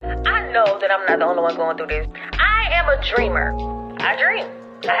know that I'm not the only one going through this. I am a dreamer. I dream.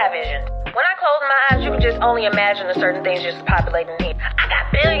 I have visions. When I close my eyes, you can just only imagine the certain things just populating in here. I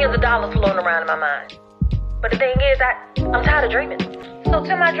got billions of dollars floating around in my mind. But the thing is, I'm tired of dreaming. So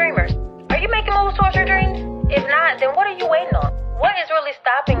to my dreamers, are you making moves towards your dreams? If not, then what are you waiting on? What is really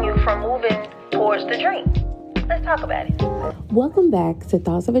stopping you from moving towards the dream? Let's talk about it. Welcome back to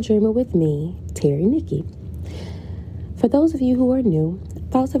Thoughts of a Dreamer with me, Terry Nikki. For those of you who are new,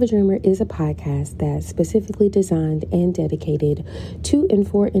 Thoughts of a Dreamer is a podcast that's specifically designed and dedicated to and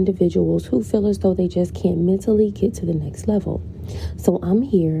for individuals who feel as though they just can't mentally get to the next level. So I'm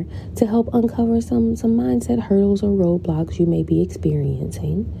here to help uncover some mindset hurdles or roadblocks you may be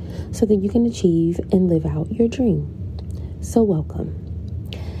experiencing so that you can achieve and live out your dream. So welcome.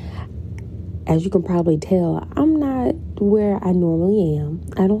 As you can probably tell, I'm not where I normally am.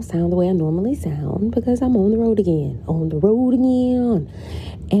 I don't sound the way I normally sound because I'm on the road again.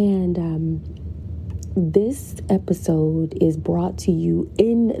 And this episode is brought to you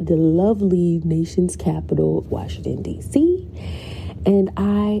in the lovely nation's capital, Washington, D.C. And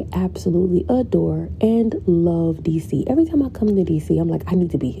I absolutely adore and love D.C. Every time I come to D.C., I'm like, I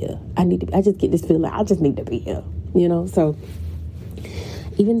need to be here. I just get this feeling, I just need to be here, So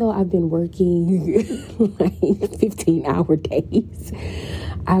even though I've been working like 15-hour days,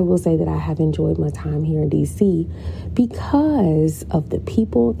 I will say that I have enjoyed my time here in D.C. because of the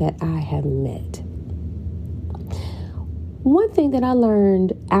people that I have met. One thing that I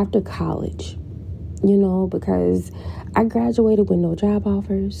learned after college, because I graduated with no job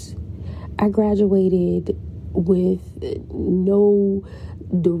offers. I graduated with no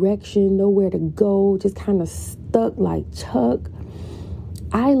direction, nowhere to go, just kind of stuck like Chuck.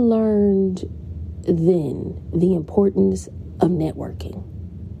 I learned then the importance of networking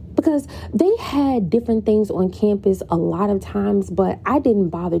because they had different things on campus a lot of times, but I didn't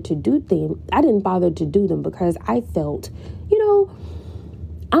bother to do them. I didn't bother to do them because I felt,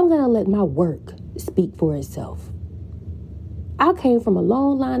 I'm going to let my work speak for itself. I came from a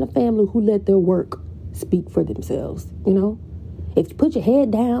long line of family who let their work speak for themselves, If you put your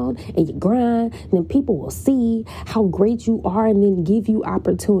head down and you grind, then people will see how great you are and then give you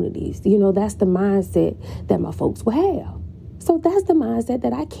opportunities. That's the mindset that my folks will have. So that's the mindset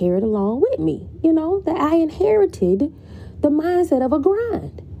that I carried along with me, that I inherited the mindset of a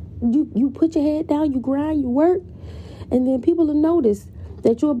grind. You put your head down, you grind, you work, and then people will notice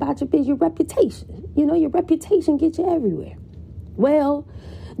that you're about to build your reputation. Your reputation gets you everywhere. Well,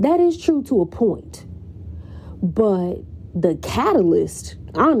 that is true to a point, but the catalyst,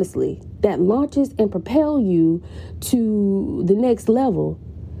 honestly, that launches and propel you to the next level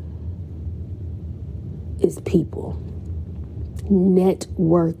is people.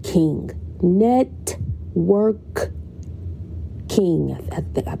 Networking.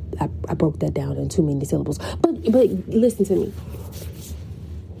 I broke that down in too many syllables. But listen to me.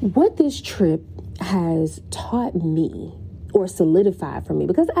 What this trip has taught me or solidified for me,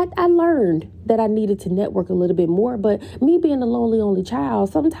 because I learned that I needed to network a little bit more, but me being a lonely only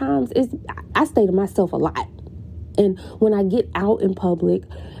child, sometimes I stay to myself a lot. And when I get out in public,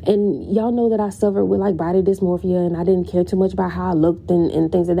 and y'all know that I suffered with like body dysmorphia and I didn't care too much about how I looked and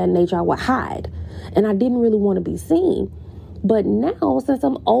things of that nature, I would hide. And I didn't really want to be seen. But now, since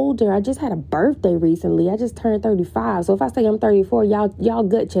I'm older, I just had a birthday recently. I just turned 35. So if I say I'm 34, y'all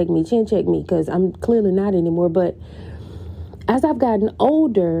gut check me, chin check me, because I'm clearly not anymore. But as I've gotten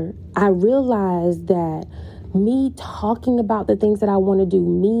older, I realized that me talking about the things that I want to do,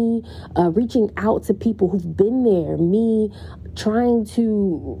 me reaching out to people who've been there, me trying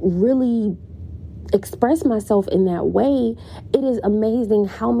to really express myself in that way, it is amazing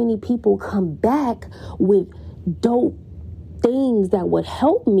how many people come back with dope things that would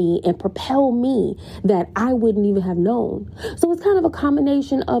help me and propel me that I wouldn't even have known. So it's kind of a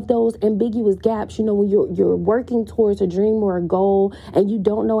combination of those ambiguous gaps, when you're working towards a dream or a goal and you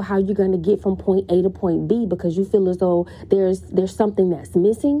don't know how you're going to get from point A to point B because you feel as though there's something that's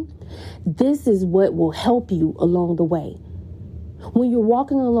missing. This is what will help you along the way. When you're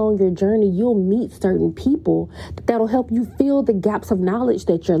walking along your journey, you'll meet certain people that'll help you fill the gaps of knowledge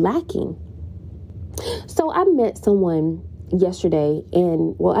that you're lacking. So I met someone yesterday,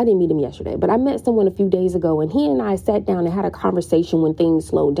 and I didn't meet him yesterday, but I met someone a few days ago, and he and I sat down and had a conversation when things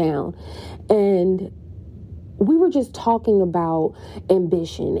slowed down. And we were just talking about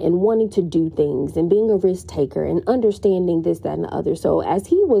ambition and wanting to do things and being a risk taker and understanding this, that, and the other. So as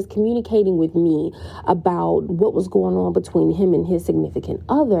he was communicating with me about what was going on between him and his significant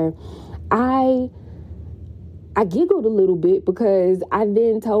other, I I giggled a little bit because I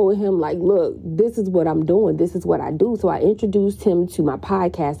then told him, like, look, this is what I'm doing. This is what I do. So I introduced him to my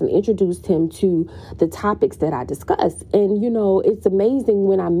podcast and introduced him to the topics that I discuss. And, it's amazing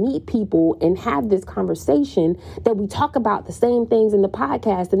when I meet people and have this conversation that we talk about the same things in the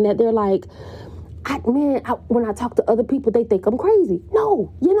podcast and that they're like, when I talk to other people, they think I'm crazy.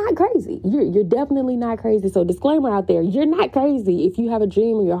 No, you're not crazy. You're definitely not crazy. So disclaimer out there, you're not crazy. If you have a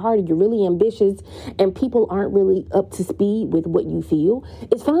dream in your heart and you're really ambitious and people aren't really up to speed with what you feel,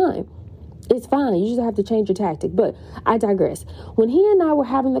 it's fine. It's fine. You just have to change your tactic. But I digress. When he and I were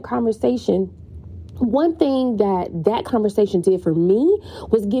having the conversation, one thing that conversation did for me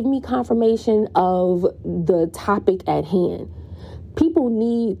was give me confirmation of the topic at hand. People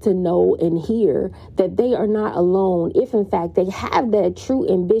need to know and hear that they are not alone if, in fact, they have that true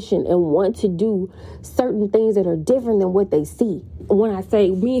ambition and want to do certain things that are different than what they see. When I say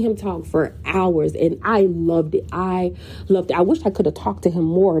me and him talked for hours, and I loved it. I wish I could have talked to him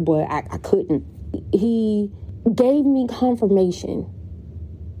more, but I couldn't. He gave me confirmation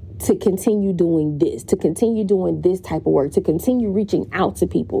to continue doing this, to continue doing this type of work, to continue reaching out to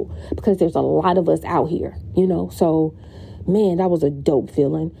people, because there's a lot of us out here, so... Man, that was a dope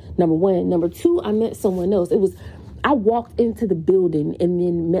feeling. Number one. Number two, I met someone else. I walked into the building and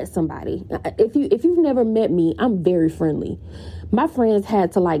then met somebody. If you've never met me, I'm very friendly. My friends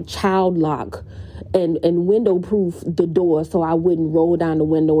had to child lock and window proof the door so I wouldn't roll down the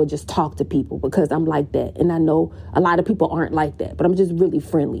window and just talk to people, because I'm like that. And I know a lot of people aren't like that, but I'm just really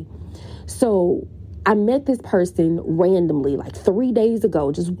friendly. So I met this person randomly 3 days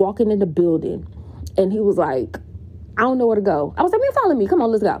ago, just walking in the building. And he was like, I don't know where to go. I was like, man, follow me. Come on,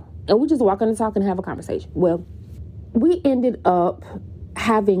 let's go. And we just walk in and talk and have a conversation. Well, we ended up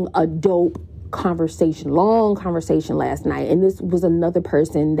having a dope conversation, long conversation last night. And this was another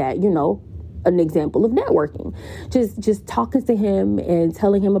person that, an example of networking. Just talking to him and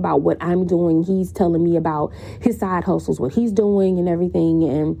telling him about what I'm doing. He's telling me about his side hustles, what he's doing and everything.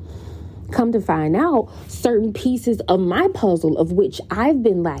 And come to find out, certain pieces of my puzzle of which I've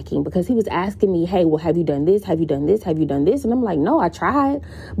been lacking, because he was asking me, hey, well, have you done this? Have you done this? Have you done this? And I'm like, no, I tried.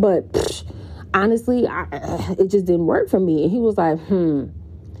 But honestly, it just didn't work for me. And he was like,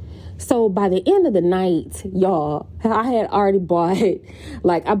 So by the end of the night, y'all, I had already bought,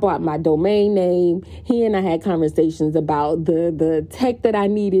 I bought my domain name. He and I had conversations about the tech that I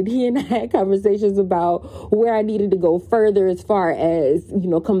needed. He and I had conversations about where I needed to go further as far as,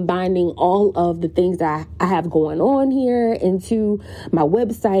 combining all of the things that I have going on here into my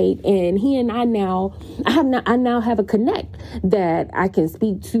website. And he and I now have a connect that I can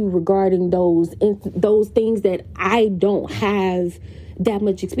speak to regarding those things that I don't have that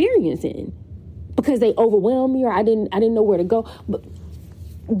much experience in, because they overwhelmed me or I didn't know where to go. But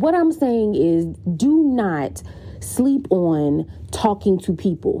what I'm saying is, do not sleep on talking to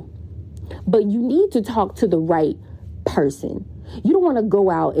people, but you need to talk to the right person. You don't want to go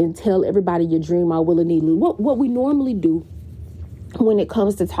out and tell everybody your dream all willy-nilly. What we normally do when it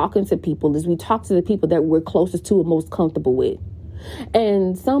comes to talking to people is we talk to the people that we're closest to and most comfortable with.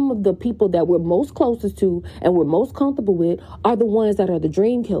 And some of the people that we're most closest to and we're most comfortable with are the ones that are the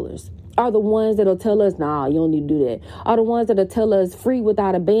dream killers, are the ones that'll tell us, nah, you don't need to do that, are the ones that'll tell us free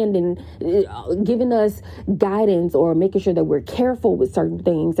without abandon, giving us guidance or making sure that we're careful with certain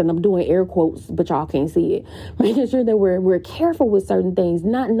things. And I'm doing air quotes, but y'all can't see it. Making sure that we're careful with certain things,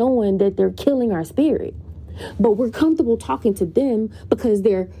 not knowing that they're killing our spirit. But we're comfortable talking to them because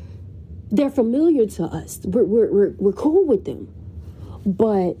they're familiar to us. We're cool with them.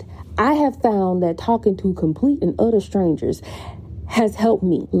 But I have found that talking to complete and utter strangers has helped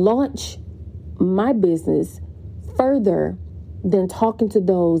me launch my business further than talking to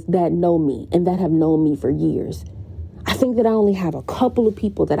those that know me and that have known me for years. I think that I only have a couple of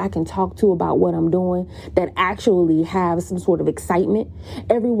people that I can talk to about what I'm doing that actually have some sort of excitement.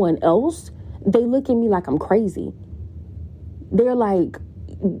 Everyone else, they look at me like I'm crazy. They look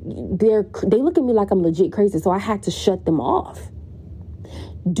at me like I'm legit crazy, so I had to shut them off.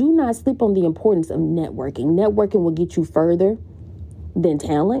 Do not sleep on the importance of networking. Networking will get you further than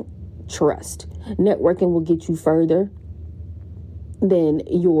talent. Trust. Networking will get you further than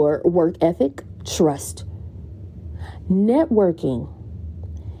your work ethic. Trust. Networking,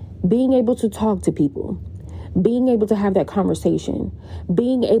 being able to talk to people, being able to have that conversation,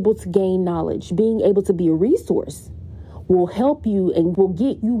 being able to gain knowledge, being able to be a resource will help you and will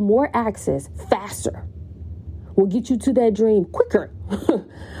get you more access faster. Will get you to that dream quicker.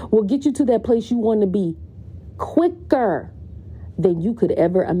 Will get you to that place you want to be quicker than you could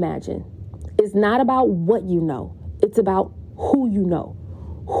ever imagine. It's not about what you know. It's about who you know.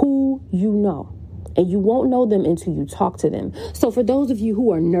 Who you know. And you won't know them until you talk to them. So for those of you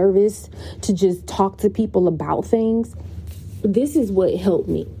who are nervous to just talk to people about things, this is what helped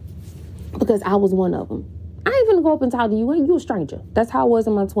me. Because I was one of them. I ain't gonna go up and talk to you. You a stranger. That's how I was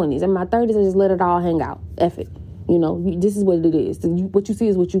in my 20s. In my 30s, I just let it all hang out. F it. You know, this is what it is. What you see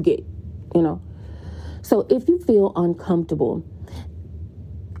is what you get. You know. So if you feel uncomfortable,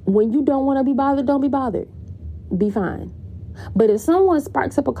 when you don't want to be bothered, don't be bothered. Be fine. But if someone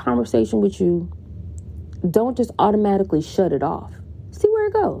sparks up a conversation with you, don't just automatically shut it off. See where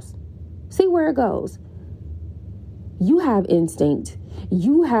it goes. See where it goes. You have instinct.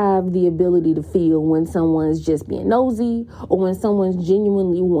 You have the ability to feel when someone's just being nosy or when someone's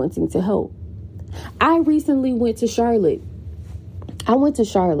genuinely wanting to help. I recently went to Charlotte. I went to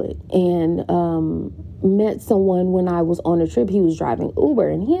Charlotte and met someone when I was on a trip. He was driving Uber,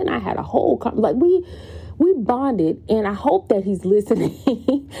 and he and I had a whole we bonded, and I hope that he's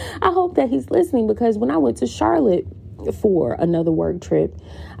listening. I hope that he's listening, because when I went to Charlotte for another work trip,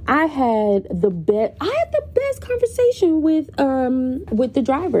 I had the best conversation with the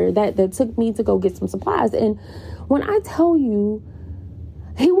driver that took me to go get some supplies. And when I tell you,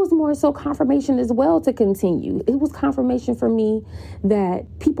 he was more so confirmation as well to continue. It was confirmation for me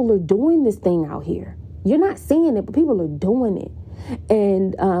that people are doing this thing out here. You're not seeing it, but people are doing it.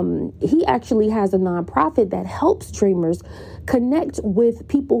 And he actually has a nonprofit that helps dreamers connect with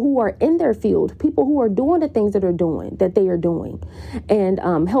people who are in their field, people who are doing the things that they are doing,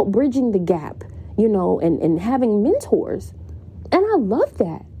 and help bridging the gap, you know, and having mentors. And I love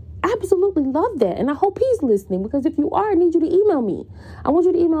that. Absolutely love that. And I hope he's listening, because if you are, I need you to email me. I want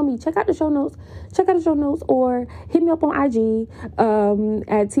you to email me. Check out the show notes, or hit me up on IG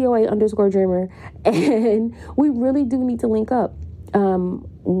at TOA_dreamer. And we really do need to link up.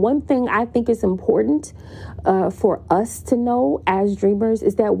 One thing I think is important for us to know as dreamers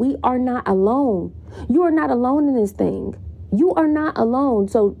is that we are not alone. You are not alone in this thing. You are not alone.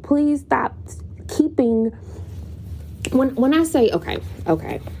 So please stop keeping. When I say okay,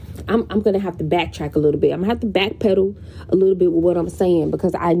 I'm going to have to backtrack a little bit. I'm going to have to backpedal a little bit with what I'm saying,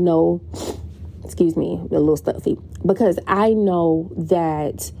 because I know, excuse me, a little stuffy, because I know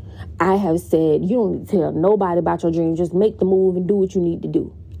that I have said, you don't need to tell nobody about your dreams. Just make the move and do what you need to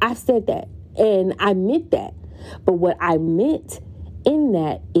do. I've said that, and I meant that. But what I meant in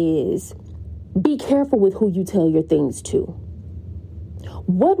that is, be careful with who you tell your things to.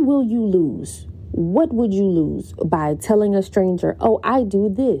 What will you lose? What would you lose by telling a stranger, oh, I do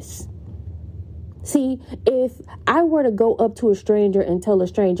this? See, if I were to go up to a stranger and tell a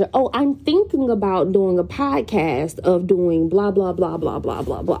stranger, oh, I'm thinking about doing a podcast of doing blah, blah, blah, blah, blah,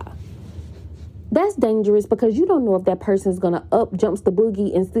 blah, blah. That's dangerous, because you don't know if that person's going to up jumps the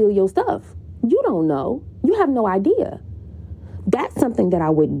boogie and steal your stuff. You don't know. You have no idea. That's something that I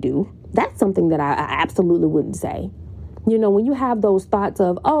wouldn't do. That's something that I absolutely wouldn't say. You know, when you have those thoughts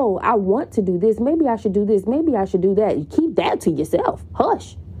of, oh, I want to do this, maybe I should do this, maybe I should do that, you keep that to yourself.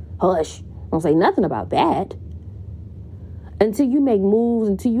 Hush. Don't say nothing about that. Until you make moves,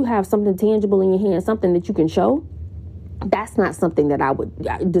 until you have something tangible in your hand, something that you can show, that's not something that I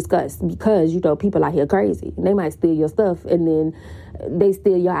would discuss, because, you know, people out here crazy. They might steal your stuff, and then they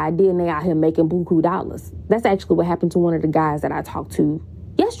steal your idea, and they out here making buku dollars. That's actually what happened to one of the guys that I talked to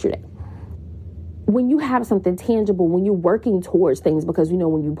yesterday. When you have something tangible, when you're working towards things, because, you know,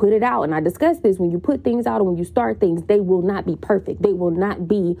 when you put it out, and I discussed this, when you put things out and when you start things, they will not be perfect. They will not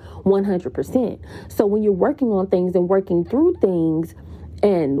be 100%. So when you're working on things and working through things,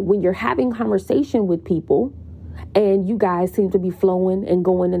 and when you're having conversation with people, and you guys seem to be flowing and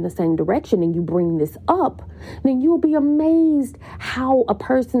going in the same direction, and you bring this up, then you'll be amazed how a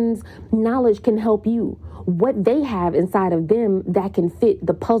person's knowledge can help you. What they have inside of them that can fit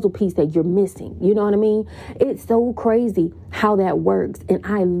the puzzle piece that you're missing. You know what I mean? It's so crazy how that works. And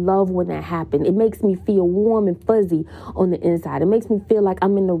I love when that happens. It makes me feel warm and fuzzy on the inside. It makes me feel like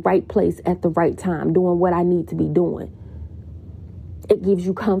I'm in the right place at the right time, doing what I need to be doing. It gives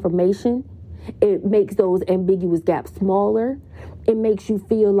you confirmation. It makes those ambiguous gaps smaller. It makes you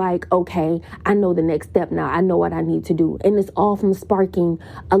feel like, okay, I know the next step now. I know what I need to do. And it's all from sparking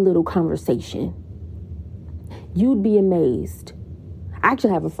a little conversation. You'd be amazed. I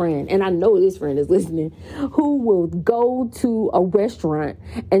actually have a friend, and I know this friend is listening, who will go to a restaurant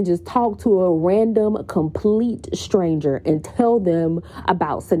and just talk to a random, complete stranger and tell them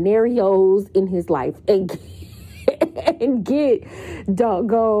about scenarios in his life and get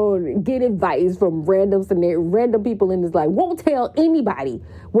advice from random people in his life. Won't tell anybody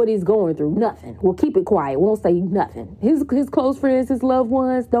what he's going through. Nothing. Will keep it quiet. Won't say nothing. His close friends, his loved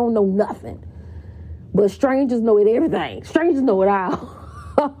ones don't know nothing. But strangers know everything. Strangers know it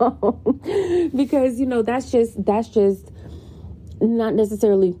all. Because, that's just not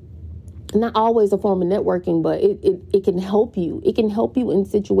necessarily, not always a form of networking, but it can help you. It can help you in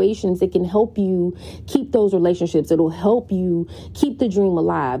situations. It can help you keep those relationships. It'll help you keep the dream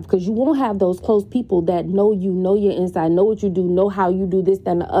alive, because you won't have those close people that know you, know your inside, know what you do, know how you do this,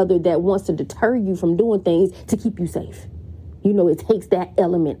 that, and the other, that wants to deter you from doing things to keep you safe. It takes that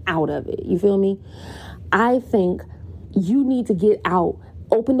element out of it. You feel me? I think you need to get out,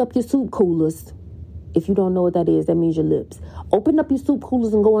 open up your soup coolers. If you don't know what that is, that means your lips. Open up your soup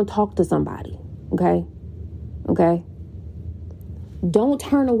coolers and go and talk to somebody. Okay? Don't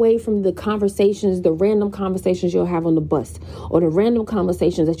turn away from the conversations, the random conversations you'll have on the bus, or the random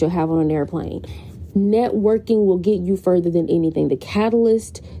conversations that you'll have on an airplane. Networking will get you further than anything. The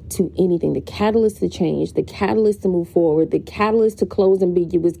catalyst to anything, the catalyst to change, the catalyst to move forward, the catalyst to close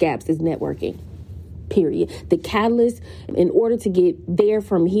ambiguous gaps is networking. Period. The catalyst in order to get there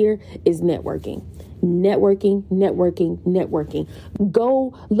from here is networking. Networking.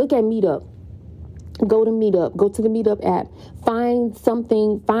 Go look at Meetup. Go to Meetup. Go to the Meetup app. Find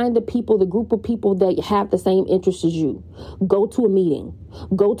the group of people that have the same interests as you. Go to a meeting.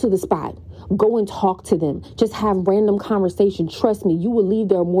 Go to the spot. Go and talk to them. Just have random conversation. Trust me, you will leave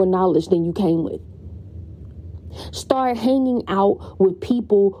there more knowledge than you came with. Start hanging out with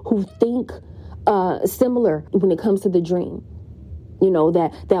people who think similar when it comes to the dream.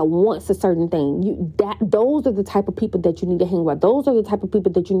 That wants a certain thing. Those are the type of people that you need to hang with. Those are the type of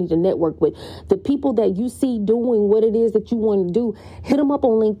people that you need to network with. The people that you see doing what it is that you want to do, hit them up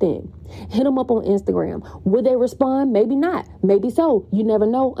on LinkedIn. Hit them up on Instagram. Will they respond? Maybe not. Maybe so. You never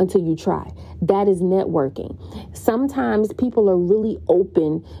know until you try. That is networking. Sometimes people are really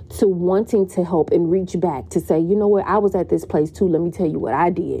open to wanting to help and reach back to say, you know what, I was at this place too. Let me tell you what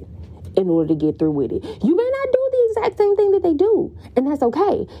I did in order to get through with it. You may not do the exact same thing that they do, and that's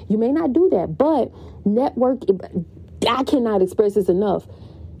okay. You may not do that, but I cannot express this enough.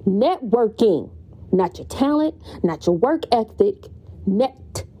 Networking, not your talent, not your work ethic,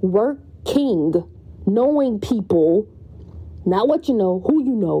 networking, knowing people, not what you know, who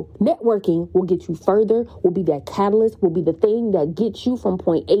you know. Networking will get you further, will be that catalyst, will be the thing that gets you from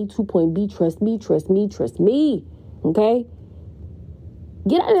point A to point B. Trust me. Okay?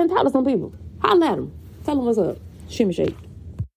 Get out there and talk to some people. Holla at them. Tell them what's up. Shimmy shake.